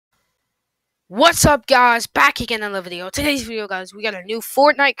What's up, guys? Back again in the video. Today's video, guys, we got a new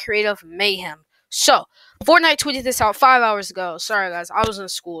Fortnite creative Mayhem. So, Fortnite tweeted this out 5 hours ago. Sorry, guys, I was in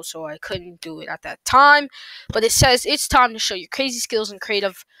school, so I couldn't do it at that time. But it says, it's time to show your crazy skills in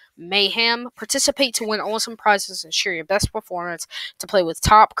creative Mayhem. Participate to win awesome prizes and share your best performance to play with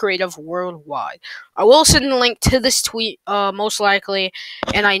top creative worldwide. I will send the link to this tweet, most likely.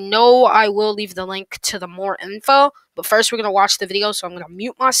 And I know I will leave the link to the more info. But first, we're going to watch the video, so I'm going to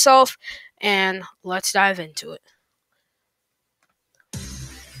mute myself. And let's dive into it.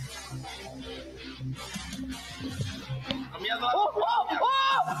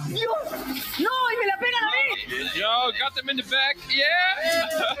 Yo, got them in the back. Yeah.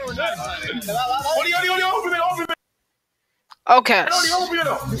 Okay.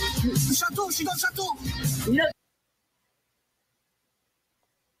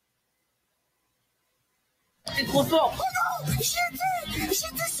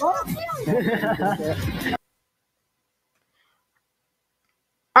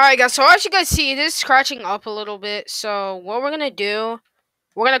 Alright, guys, so as you guys see, it is scratching up a little bit. So what we're going to do,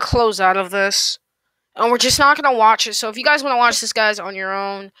 we're going to close out of this. And we're just not going to watch it. So if you guys want to watch this, guys, on your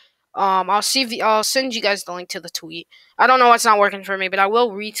own, I'll send you guys the link to the tweet. I don't know what's not working for me, but I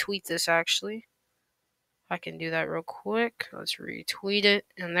will retweet this, actually. I can do that real quick. Let's retweet it.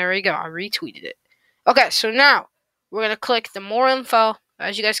 And there we go. I retweeted it. Okay, so now we're going to click the more info.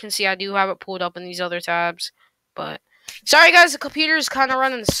 As you guys can see, I do have it pulled up in these other tabs. But sorry, guys, the computer is kind of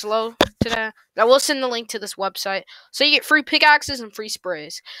running slow today. I will send the link to this website. So you get free pickaxes and free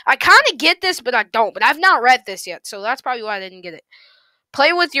sprays. I kind of get this, but I don't. But I've not read this yet, so that's probably why I didn't get it.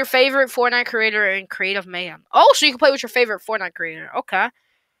 Play with your favorite Fortnite creator in Creative Mayhem. Oh, so you can play with your favorite Fortnite creator. Okay.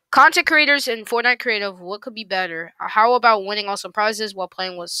 Content creators in Fortnite Creative, what could be better? How about winning awesome prizes while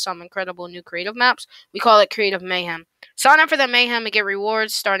playing with some incredible new creative maps? We call it Creative Mayhem. Sign up for the Mayhem and get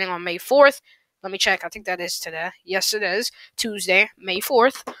rewards starting on May 4th. Let me check. I think that is today. Yes, it is. Tuesday, May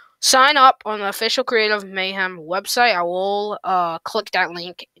 4th. Sign up on the official Creative Mayhem website. I will click that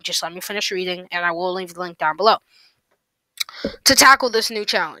link. Just let me finish reading, and I will leave the link down below. To tackle this new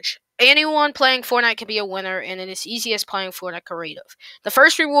challenge. Anyone playing Fortnite can be a winner, and it is easy as playing Fortnite Creative. The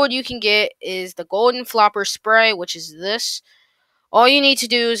first reward you can get is the Golden Flopper Spray, which is this. All you need to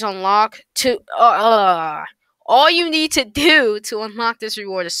do is unlock All you need to do to unlock this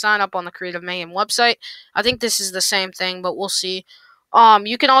reward is sign up on the Creative Mayhem website. I think this is the same thing, but we'll see.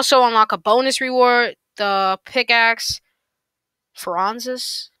 You can also unlock a bonus reward, the pickaxe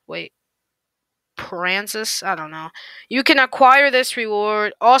Francis. I don't know. You can acquire this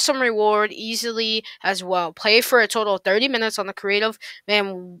awesome reward, easily as well. Play for a total of 30 minutes on the Creative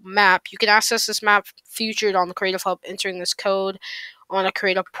Mayhem map. You can access this map featured on the Creative Hub, entering this code on a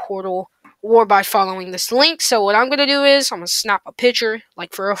Creative portal or by following this link. So what I'm going to do is I'm going to snap a picture,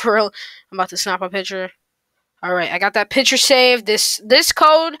 like for real. I'm about to snap a picture. Alright, I got that picture saved. This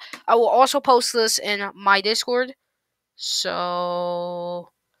code, I will also post this in my Discord. So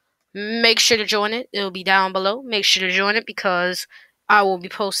make sure to join it. It'll be down below. Make sure to join it because I will be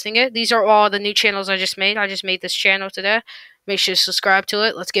posting it. These are all the new channels I just made. I just made this channel today. Make sure to subscribe to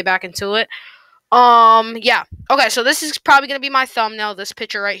it. Let's get back into it. Yeah. Okay, so this is probably going to be my thumbnail. This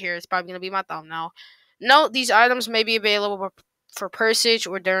picture right here is probably going to be my thumbnail. Note, these items may be available for purchase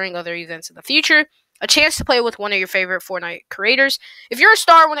or during other events in the future. A chance to play with one of your favorite Fortnite creators. If you're a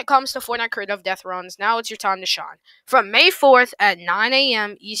star when it comes to Fortnite creative death runs, now it's your time to shine. From May 4th at 9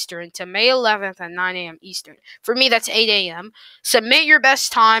 a.m. Eastern to May 11th at 9 a.m. Eastern. For me, that's 8 a.m. Submit your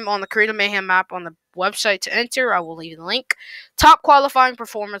best time on the Creative Mayhem map on the website to enter. I will leave the link. Top qualifying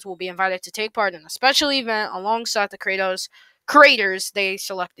performers will be invited to take part in a special event alongside the creators they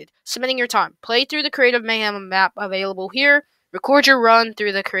selected. Submitting your time. Play through the Creative Mayhem map available here. Record your run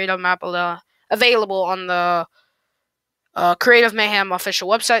through the creative map available on the Creative Mayhem official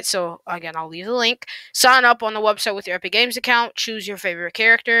website. So, again, I'll leave the link. Sign up on the website with your Epic Games account. Choose your favorite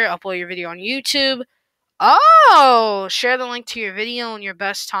character. Upload your video on YouTube. Oh! Share the link to your video and your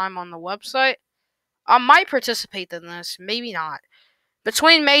best time on the website. I might participate in this. Maybe not.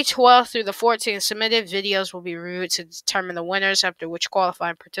 Between May 12th through the 14th, submitted videos will be reviewed to determine the winners, after which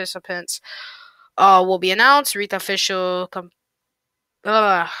qualifying participants will be announced. Read the official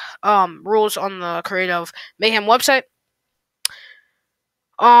rules on the Creative Mayhem website.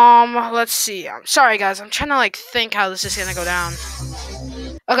 Let's see. I'm sorry, guys. I'm trying to think how this is gonna go down.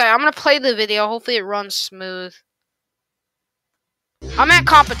 Okay, I'm gonna play the video. Hopefully, it runs smooth. I'm at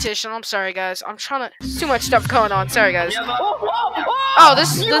competition. I'm sorry, guys. I'm trying to. There's too much stuff going on. Sorry, guys. Oh,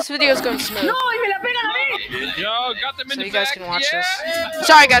 this video is going smooth. Yo, got them in so the you guys back. can watch this.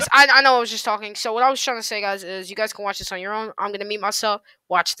 Sorry, guys. I know I was just talking. So what I was trying to say, guys, is you guys can watch this on your own. I'm gonna mute myself.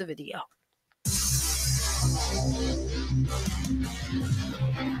 Watch the video.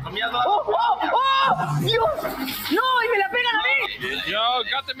 ¡Dios! ¡No! ¡Y me la pegan a mí! Yo,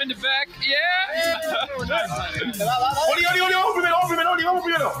 got them in the back. Yeah. Oli, Oli, vamos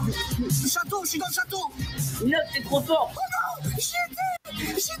primero. Château, je suis dans le château. Là, t'es trop fort. Oh non,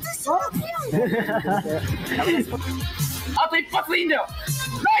 j'étais sur la Ah, t'es pas Cinder.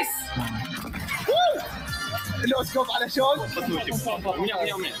 Nice. اللي اسقط على شلون؟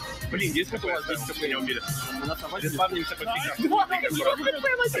 Блин, есть какой-то, чтобы не убили. У нас без парня не такой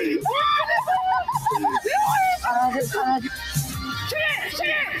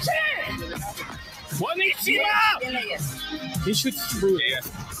He shoots through.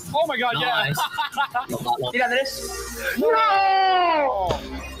 Oh my god, yeah. Mira, Andrés. No!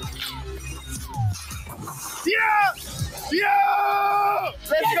 Yeah! Yeah!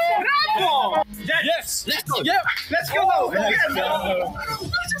 Let's go. Yes! Let's go. Yeah! Let's go!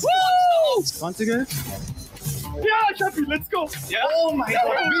 Woo! Once again. Yeah, Chappie, let's go! Yeah! Oh my god.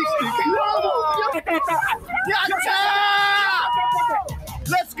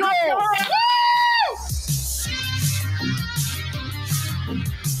 Let's go.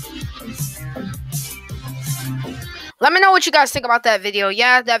 Let me know what you guys think about that video.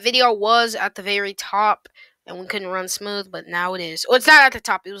 Yeah, that video was at the very top, and we couldn't run smooth, but now it is. Well, it's not at the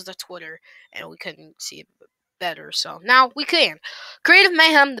top. It was the Twitter, and we couldn't see it better. So now we can. Creative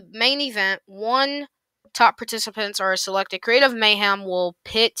Mayhem, the main event. 1 top participants are selected. Creative Mayhem will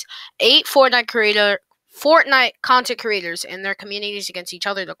pit 8 Fortnite content creators and their communities against each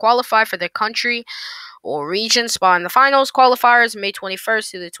other to qualify for their country or region spot in the finals. Qualifiers May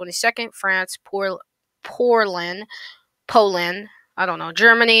 21st through the 22nd. France, Poland, I don't know,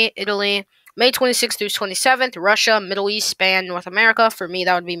 Germany, Italy, May 26th through 27th, Russia, Middle East, Spain, North America. For me,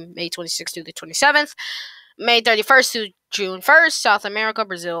 that would be May 26th through the 27th. May 31st through June 1st, South America,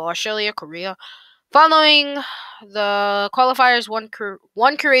 Brazil, Australia, Korea. Following the qualifiers,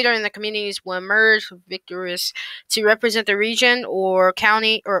 one creator in the communities will emerge victorious to represent the region or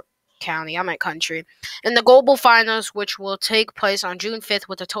country, country, in the global finals, which will take place on June 5th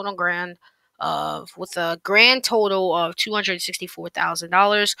with a grand total of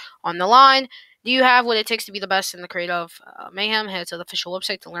 $264,000 on the line. Do you have what it takes to be the best in the Creative Mayhem? Head to the official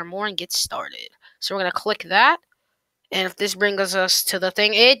website to learn more and get started. So we're going to click that. And if this brings us to the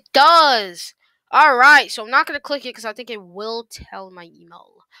thing, it does. Alright, so I'm not going to click it because I think it will tell my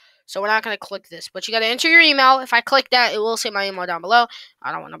email. So we're not going to click this. But you got to enter your email. If I click that, it will say my email down below.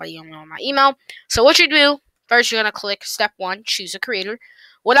 I don't want nobody to know my email. So what you do, first you're going to click step 1, choose a creator.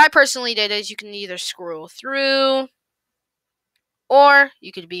 What I personally did is you can either scroll through, or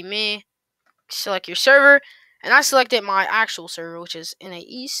you could be me, select your server, and I selected my actual server, which is NA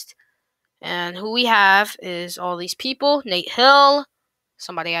East, and who we have is all these people: Nate Hill,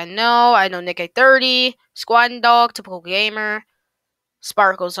 somebody I know Nick A30, Squad and Dog, Typical Gamer,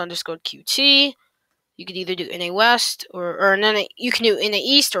 Sparkles _QT. You could either do NA West, or NA, you can do NA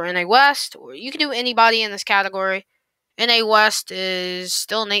East or NA West, or you can do anybody in this category. NA West is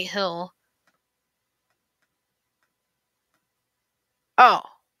still Nate Hill. Oh.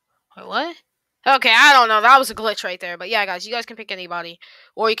 Wait, what? Okay, I don't know. That was a glitch right there. But yeah, guys, you guys can pick anybody.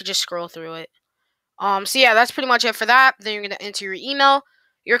 Or you could just scroll through it. So yeah, that's pretty much it for that. Then you're going to enter your email.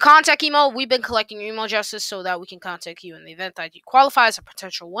 Your contact email, we've been collecting your email addresses so that we can contact you in the event that you qualify as a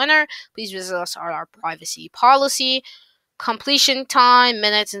potential winner. Please visit us on our privacy policy. Completion time,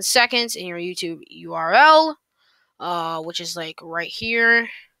 minutes and seconds, in your YouTube URL. Which is like right here,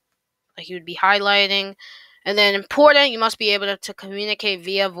 like you would be highlighting. And then important, you must be able to communicate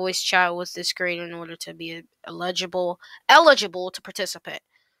via voice chat with this creator in order to be eligible to participate.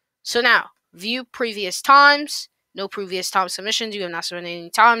 So now, view previous times. No previous time submissions. You have not submitted any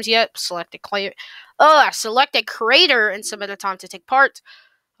times yet. Select a creator and submit a time to take part.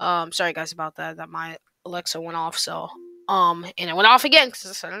 Sorry guys about that. That my Alexa went off, so and it went off again because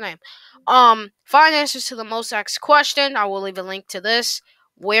I said her name. Find answers to the most asked question. I will leave a link to this.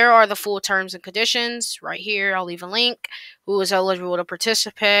 Where are the full terms and conditions? Right here, I'll leave a link. Who is eligible to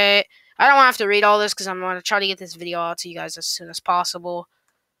participate? I don't have to read all this because I'm going to try to get this video out to you guys as soon as possible.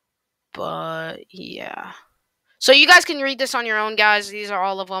 But, yeah. So you guys can read this on your own, guys. These are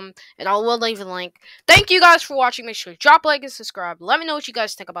all of them, and I will leave a link. Thank you guys for watching. Make sure to drop a like and subscribe. Let me know what you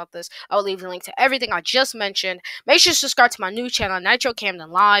guys think about this. I will leave a link to everything I just mentioned. Make sure to subscribe to my new channel, Nitrocamden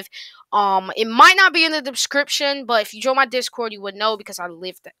Live. It might not be in the description, but if you join my Discord, you would know because I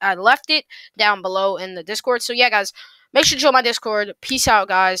left it down below in the Discord. So yeah, guys, make sure to join my Discord. Peace out,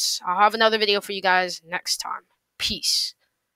 guys. I'll have another video for you guys next time. Peace.